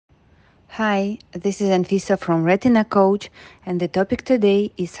Hi, this is Anfisa from RetinaCoach, and the topic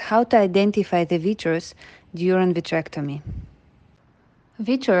today is how to identify the vitreous during vitrectomy.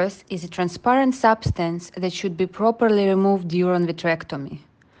 Vitreous is a transparent substance that should be properly removed during vitrectomy.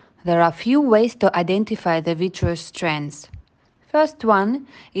 There are few ways to identify the vitreous strands. First one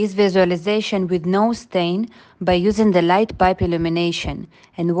is visualization with no stain by using the light pipe illumination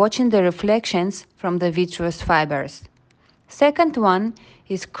and watching the reflections from the vitreous fibers. Second one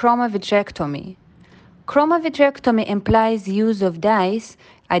is chromovitrectomy. Chromovitrectomy implies use of dyes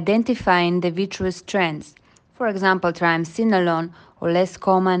identifying the vitreous strands, for example triamcinolone or less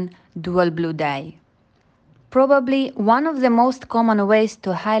common dual blue dye. Probably one of the most common ways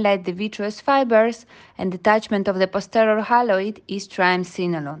to highlight the vitreous fibers and detachment of the posterior haloid is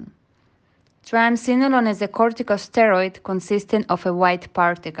triamcinolone. Triamcinolone is a corticosteroid consisting of white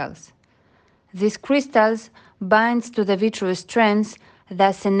particles. These crystals bind to the vitreous strands,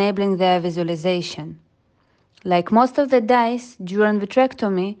 thus enabling their visualization. Like most of the dyes during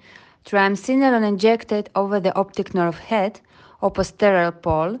vitrectomy, triamcinolone injected over the optic nerve head or posterior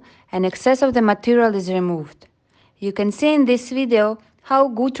pole, and excess of the material is removed. You can see in this video how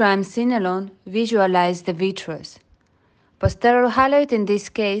good triamcinolone visualizes the vitreous. Posterior haloid in this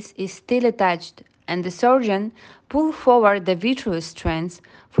case is still attached, and the surgeon pulls forward the vitreous strands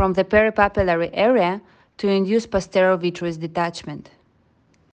from the peripapillary area to induce posterior vitreous detachment.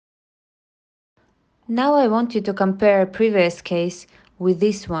 Now I want you to compare a previous case with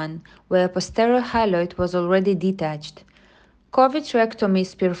this one, where posterior haloid was already detached. Chromovitrectomy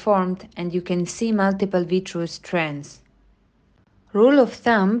is performed and you can see multiple vitreous strands. Rule of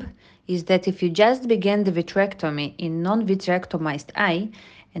thumb is that if you just begin the vitrectomy in non-vitrectomized eye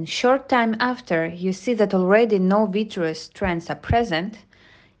and short time after you see that already no vitreous strands are present,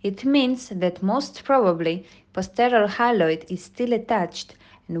 it means that most probably posterior haloid is still attached,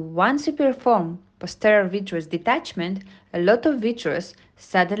 and once you perform posterior vitreous detachment, a lot of vitreous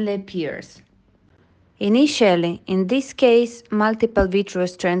suddenly appears. Initially, in this case, multiple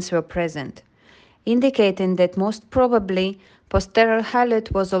vitreous strands were present, indicating that most probably posterior haloid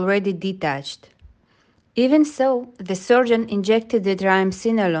was already detached. Even so, the surgeon injected the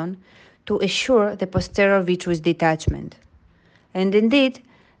triamcinolone to assure the posterior vitreous detachment. And indeed,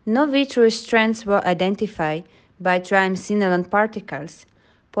 no vitreous strands were identified by triamcinolone particles,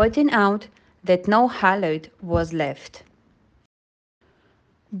 pointing out that no haloid was left.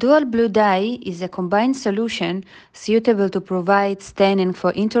 Dual blue dye is a combined solution suitable to provide staining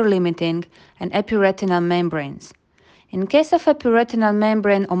for interlimiting and epiretinal membranes. In case of epiretinal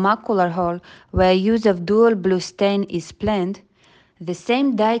membrane or macular hole where use of dual blue stain is planned, the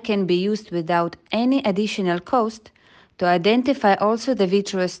same dye can be used without any additional cost to identify also the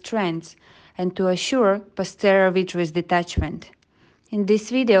vitreous strands and to assure posterior vitreous detachment. In this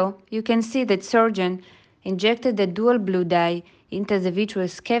video, you can see that surgeon injected the dual blue dye into the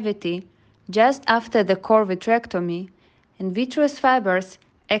vitreous cavity just after the core vitrectomy, and vitreous fibers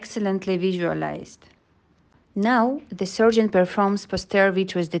excellently visualized. Now, the surgeon performs posterior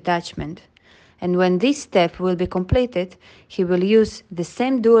vitreous detachment, and when this step will be completed, he will use the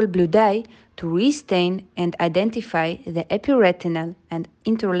same dual blue dye to restain and identify the epiretinal and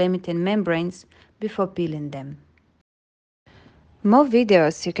interlimiting membranes before peeling them. More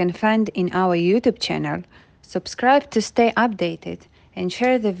videos you can find in our YouTube channel. Subscribe to stay updated and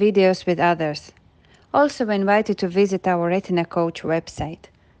share the videos with others. Also invite you to visit our RetinaCoach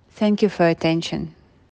website. Thank you for your attention.